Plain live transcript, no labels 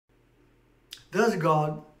Does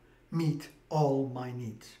God meet all my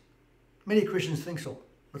needs? Many Christians think so.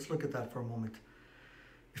 Let's look at that for a moment.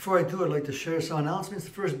 Before I do, I'd like to share some announcements.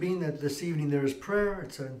 The first being that this evening there is prayer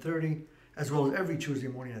at 7:30, as well as every Tuesday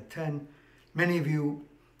morning at 10. Many of you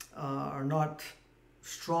are not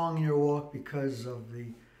strong in your walk because of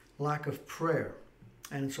the lack of prayer.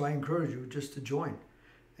 And so I encourage you just to join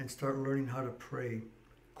and start learning how to pray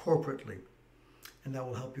corporately. And that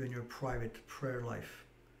will help you in your private prayer life.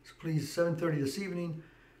 So please, 7:30 this evening,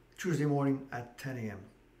 Tuesday morning at 10 a.m.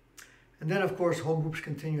 And then, of course, home groups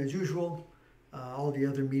continue as usual. All the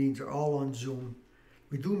other meetings are all on Zoom.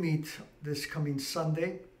 We do meet this coming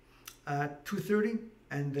Sunday at 2:30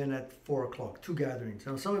 and then at 4 o'clock, 2 gatherings.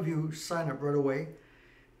 Now, some of you sign up right away,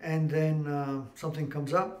 and then something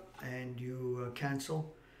comes up and you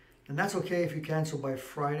cancel. And that's okay if you cancel by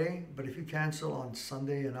Friday, but if you cancel on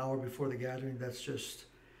Sunday, an hour before the gathering, that's just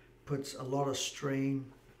puts a lot of strain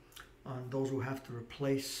on those who have to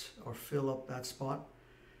replace or fill up that spot.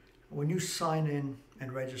 When you sign in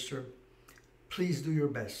and register, please do your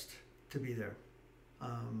best to be there.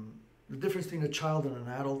 The difference between a child and an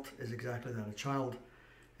adult is exactly that. A child,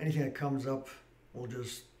 anything that comes up will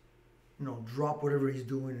just, drop whatever he's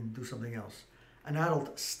doing and do something else. An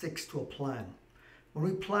adult sticks to a plan. When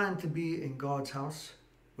we plan to be in God's house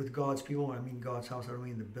with God's people, I mean God's house, I don't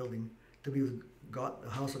mean the building, to be with God, the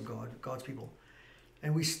house of God, God's people,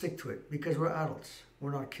 and we stick to it because we're adults,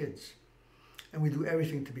 we're not kids, and we do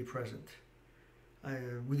everything to be present.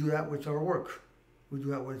 We do that with our work. We do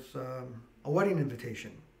that with a wedding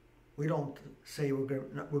invitation. We don't say we're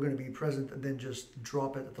going to be present and then just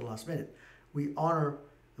drop it at the last minute. We honor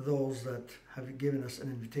those that have given us an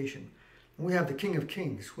invitation. And we have the King of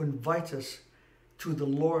Kings who invites us to the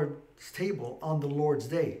Lord's table on the Lord's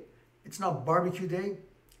day. It's not barbecue day.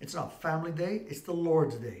 It's not family day. It's the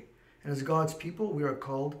Lord's day. And as God's people, we are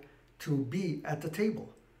called to be at the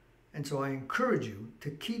table. And so I encourage you to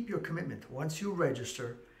keep your commitment. Once you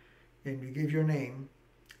register and you give your name,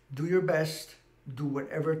 do your best, do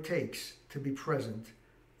whatever it takes to be present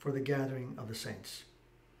for the gathering of the saints.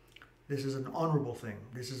 This is an honorable thing.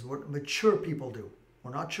 This is what mature people do.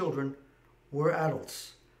 We're not children, we're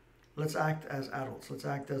adults. Let's act as adults. Let's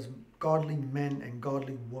act as godly men and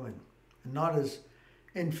godly women, and not as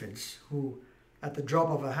infants who, at the drop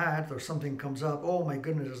of a hat or something comes up, oh my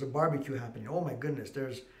goodness, there's a barbecue happening. Oh my goodness,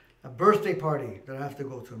 there's a birthday party that I have to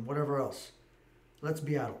go to, and whatever else. Let's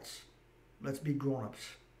be adults. Let's be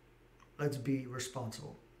grown-ups. Let's be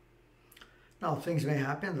responsible. Now, things may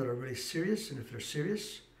happen that are really serious, and if they're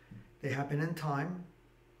serious, they happen in time.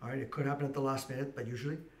 All right, it could happen at the last minute, but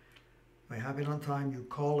usually may happen on time. You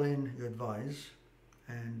call in, you advise,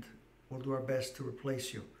 and we'll do our best to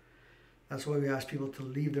replace you. That's why we ask people to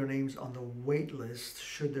leave their names on the wait list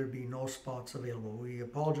should there be no spots available. We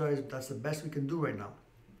apologize, but that's the best we can do right now.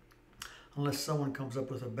 Unless someone comes up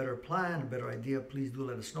with a better plan, a better idea, please do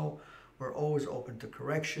let us know. We're always open to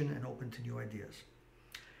correction and open to new ideas.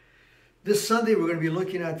 This Sunday, we're going to be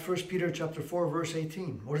looking at 1 Peter chapter 4, verse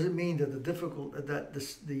 18. What does it mean that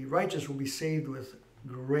the righteous will be saved with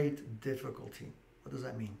great difficulty? What does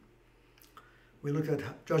that mean? We looked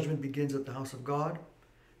at judgment begins at the house of God.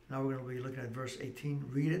 Now we're going to be looking at verse 18.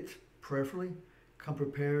 Read it prayerfully. Come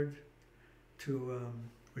prepared to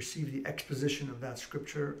receive the exposition of that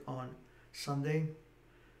scripture on Sunday.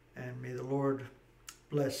 And may the Lord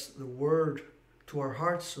bless the word to our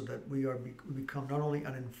hearts so that we become not only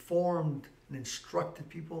an informed and instructed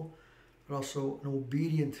people, but also an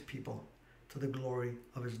obedient people to the glory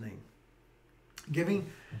of his name.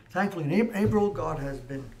 Giving, thankfully in April, God has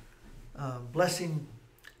been blessing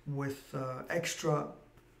with extra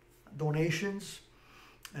donations,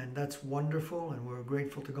 and that's wonderful, and we're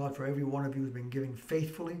grateful to God for every one of you who's been giving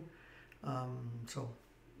faithfully. So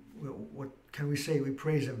what can we say? We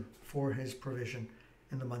praise him for his provision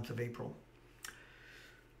in the month of April.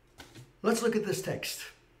 Let's look at this text.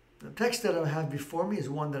 The text that I have before me is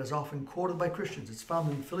one that is often quoted by Christians. It's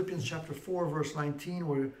found in Philippians chapter 4, verse 19,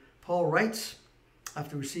 where Paul writes,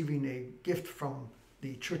 after receiving a gift from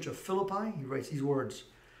the church of Philippi, he writes these words,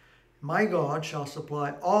 "My God shall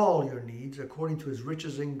supply all your needs according to his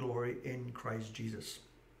riches in glory in Christ Jesus."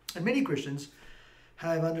 And many Christians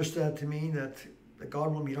have understood to mean that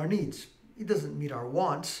God will meet our needs. He doesn't meet our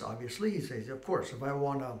wants, obviously. He says, of course, if I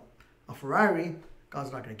want a Ferrari,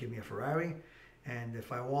 God's not going to give me a Ferrari. And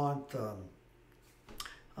if I want a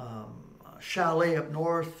chalet up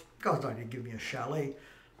north, God's not going to give me a chalet.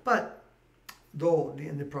 But though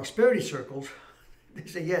in the prosperity circles, they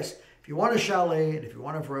say, yes, if you want a chalet and if you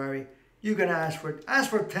want a Ferrari, you can ask for it. Ask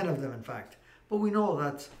for 10 of them, in fact. But we know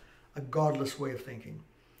that's a godless way of thinking.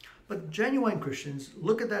 But genuine Christians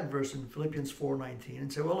look at that verse in Philippians 4:19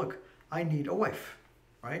 and say, well, look, I need a wife,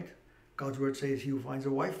 right? God's word says he who finds a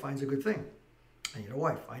wife finds a good thing. I need a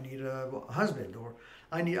wife. I need a husband, or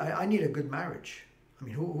I need a good marriage. I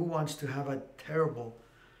mean, who wants to have a terrible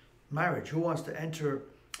marriage? Who wants to enter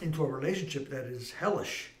into a relationship that is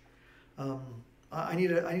hellish? I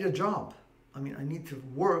need a job. I mean, I need to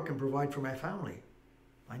work and provide for my family.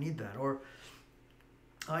 I need that. Or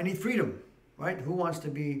I need freedom, right? Who wants to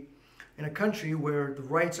be in a country where the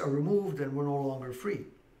rights are removed and we're no longer free?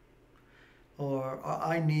 Or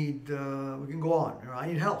I need, we can go on, or I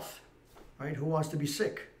need health, right? Who wants to be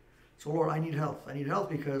sick? So Lord, I need health. I need health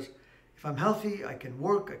because if I'm healthy, I can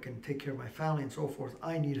work, I can take care of my family and so forth.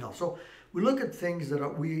 I need health. So we look at things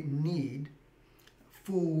that we need,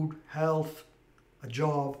 food, health, a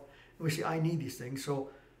job, and we say, I need these things. So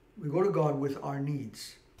we go to God with our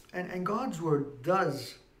needs. And God's word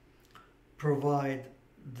does provide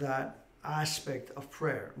that aspect of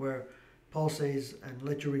prayer where Paul says, and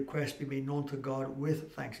let your requests be made known to God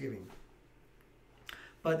with thanksgiving.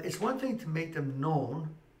 But it's one thing to make them known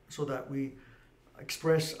so that we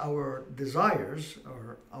express our desires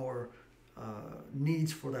or our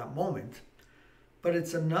needs for that moment. But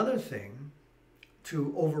it's another thing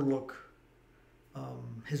to overlook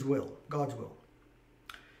his will, God's will.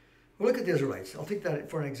 Well, look at the Israelites. I'll take that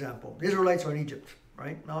for an example. The Israelites are in Egypt,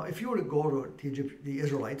 right? Now, if you were to go to the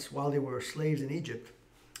Israelites while they were slaves in Egypt,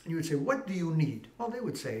 and you would say, what do you need? Well, they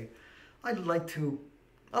would say, we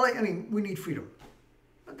need freedom.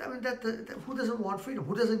 But I mean, who doesn't want freedom?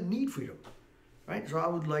 Who doesn't need freedom? Right? So I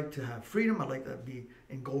would like to have freedom. I'd like to be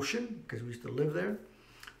in Goshen because we used to live there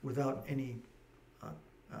without any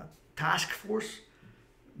task force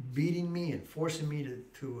beating me and forcing me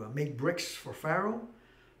to make bricks for Pharaoh.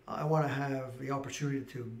 I want to have the opportunity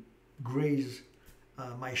to graze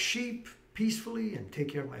my sheep peacefully and take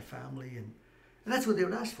care of my family. And that's what they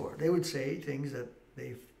would ask for. They would say things that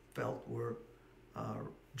they felt were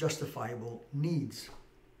justifiable needs.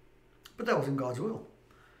 But that wasn't God's will.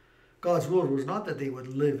 God's will was not that they would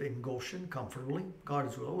live in Goshen comfortably.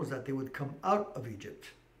 God's will was that they would come out of Egypt,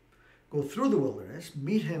 go through the wilderness,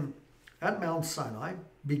 meet him at Mount Sinai,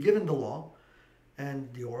 be given the law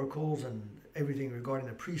and the oracles and everything regarding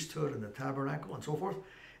the priesthood and the tabernacle and so forth,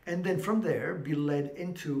 and then from there be led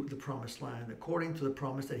into the promised land according to the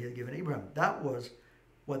promise that he had given Abraham. That was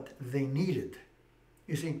what they needed.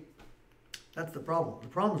 You see, that's the problem. The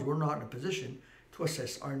problem is we're not in a position to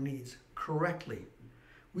assess our needs correctly.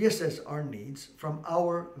 We assess our needs from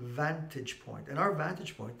our vantage point, and our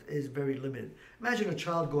vantage point is very limited. Imagine a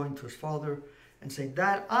child going to his father and saying,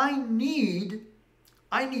 Dad, I need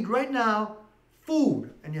right now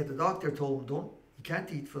food. And yet the doctor told him, you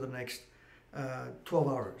can't eat for the next 12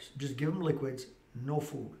 hours. Just give him liquids, no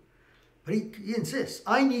food. But he insists,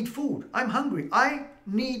 I need food. I'm hungry. I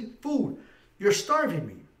need food. You're starving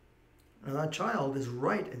me. Now that child is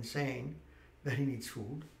right in saying that he needs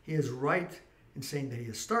food. He is right in saying that he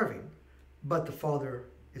is starving. But the father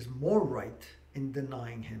is more right in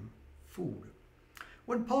denying him food.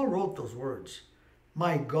 When Paul wrote those words,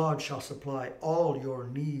 my God shall supply all your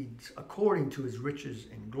needs according to his riches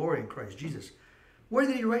and glory in Christ Jesus. Where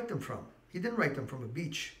did he write them from? He didn't write them from a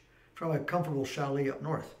beach, from a comfortable chalet up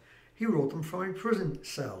north. He wrote them from a prison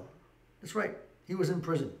cell. That's right, he was in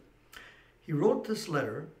prison. He wrote this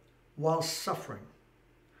letter while suffering.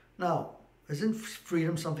 Now, isn't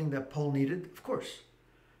freedom something that Paul needed? Of course.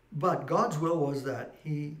 But God's will was that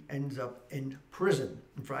he ends up in prison.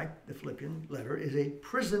 In fact, the Philippian letter is a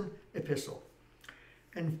prison epistle.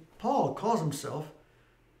 And Paul calls himself,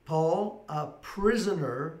 Paul, a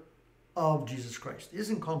prisoner of Jesus Christ. He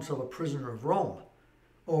doesn't call himself a prisoner of Rome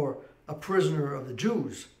or a prisoner of the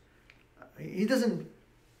Jews. He doesn't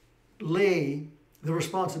lay the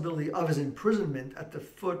responsibility of his imprisonment at the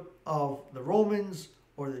foot of the Romans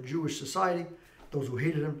or the Jewish society, those who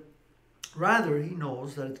hated him. Rather, he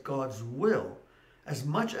knows that it's God's will, as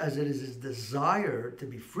much as it is his desire to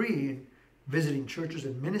be free and visiting churches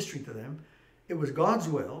and ministering to them. It was God's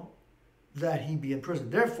will that he be in prison.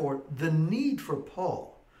 Therefore, the need for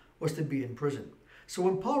Paul was to be in prison. So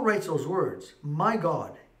when Paul writes those words, my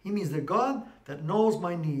God, he means the God that knows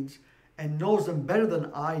my needs and knows them better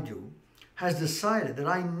than I do, has decided that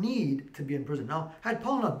I need to be in prison. Now, had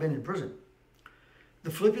Paul not been in prison,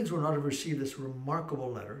 the Philippians would not have received this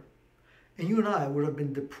remarkable letter, and you and I would have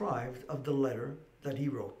been deprived of the letter that he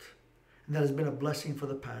wrote. And that has been a blessing for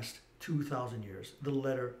the past 2,000 years, the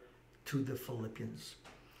letter to the Philippians,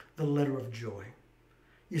 the letter of joy.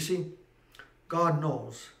 You see, God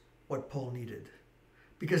knows what Paul needed,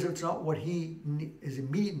 because it's not what his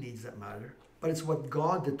immediate needs that matter, but it's what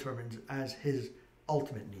God determines as his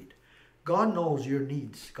ultimate need. God knows your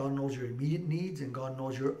needs. God knows your immediate needs, and God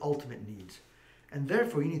knows your ultimate needs. And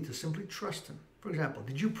therefore, you need to simply trust Him. For example,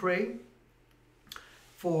 did you pray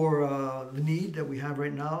for the need that we have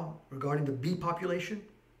right now regarding the bee population?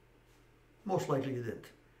 Most likely you did.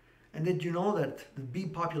 And did you know that the bee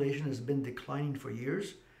population has been declining for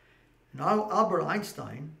years? Now, Albert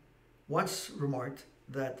Einstein once remarked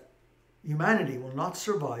that humanity will not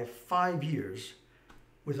survive 5 years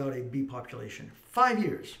without a bee population. 5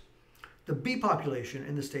 years. The bee population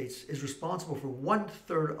in the States is responsible for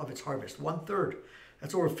 1/3 of its harvest. 1/3.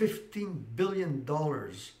 That's over $15 billion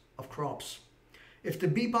of crops. If the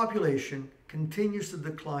bee population continues to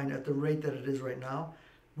decline at the rate that it is right now,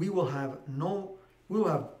 we will have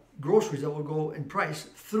groceries that will go in price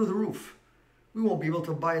through the roof. We won't be able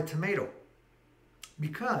to buy a tomato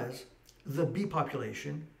because the bee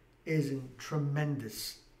population is in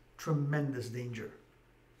tremendous, tremendous danger.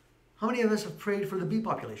 How many of us have prayed for the bee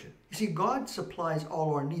population? You see, God supplies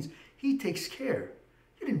all our needs. He takes care.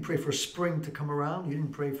 You didn't pray for spring to come around. You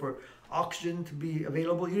didn't pray for oxygen to be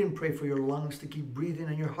available. You didn't pray for your lungs to keep breathing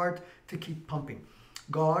and your heart to keep pumping.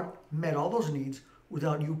 God met all those needs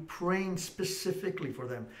without you praying specifically for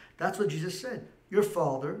them. That's what Jesus said. Your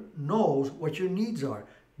Father knows what your needs are.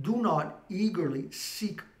 Do not eagerly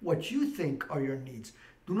seek what you think are your needs.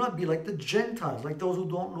 Do not be like the Gentiles, like those who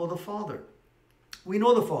don't know the Father. We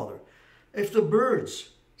know the Father. If the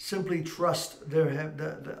birds simply trust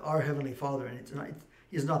our Heavenly Father, and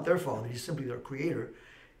He's not their Father, He's simply their Creator.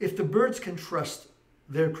 If the birds can trust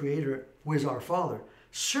their Creator, who is our Father,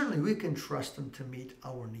 certainly we can trust Him to meet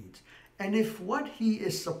our needs. And if what He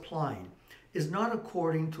is supplying is not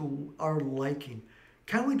according to our liking,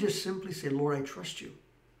 can we just simply say, Lord, I trust you.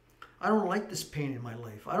 I don't like this pain in my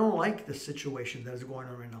life. I don't like this situation that is going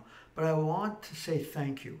on right now, but I want to say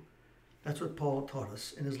thank you. That's what Paul taught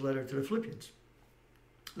us in his letter to the Philippians.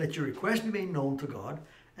 Let your request be made known to God,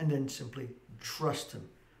 and then simply trust Him.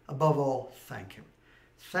 Above all, thank Him.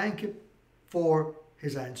 Thank Him for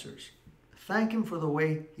His answers. Thank Him for the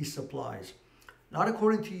way He supplies. Not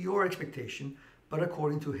according to your expectation, but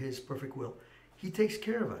according to His perfect will. He takes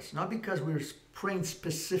care of us, not because we're praying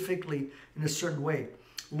specifically in a certain way.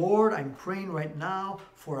 Lord, I'm praying right now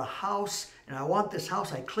for a house, and I want this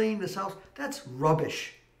house. I claim this house. That's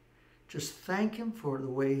rubbish. Just thank Him for the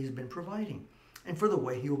way He's been providing and for the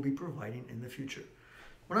way He will be providing in the future.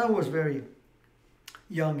 When I was very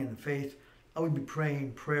young in the faith, I would be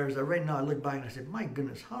praying prayers that right now I look back and I said, my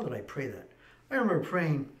goodness, how did I pray that? I remember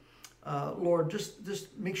praying, Lord,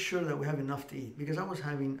 just make sure that we have enough to eat, because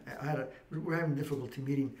we were having difficulty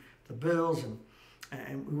meeting the bills,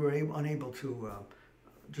 and we were unable to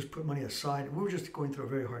just put money aside. We were just going through a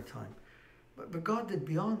very hard time. But God did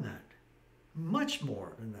beyond that, much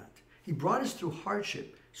more than that. He brought us through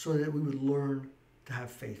hardship so that we would learn to have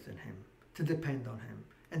faith in Him, to depend on Him,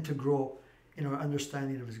 and to grow in our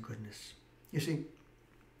understanding of His goodness. You see,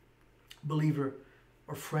 believer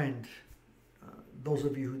or friend, those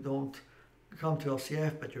of you who don't come to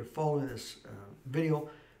LCF but you're following this video,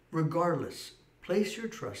 regardless, place your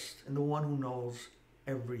trust in the one who knows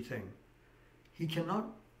everything. He cannot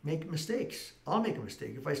make mistakes. I'll make a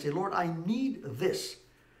mistake if I say, Lord, I need this.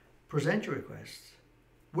 Present your request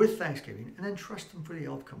with thanksgiving, and then trust Him for the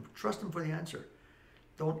outcome. Trust Him for the answer.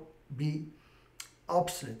 Don't be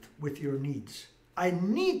obstinate with your needs. I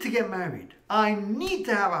need to get married. I need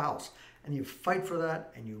to have a house. And you fight for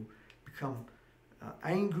that, and you become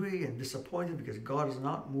angry and disappointed because God is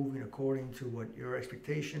not moving according to what your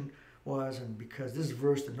expectation was, and because this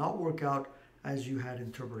verse did not work out as you had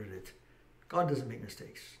interpreted it. God doesn't make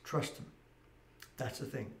mistakes. Trust Him. That's the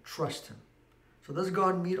thing. Trust Him. So does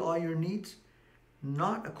God meet all your needs?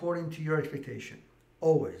 Not according to your expectation.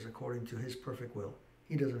 Always according to His perfect will.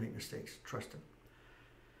 He doesn't make mistakes. Trust Him.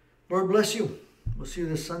 Lord bless you. We'll see you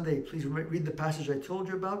this Sunday. Please read the passage I told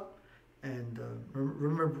you about. And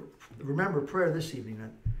remember prayer this evening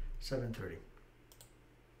at 7:30.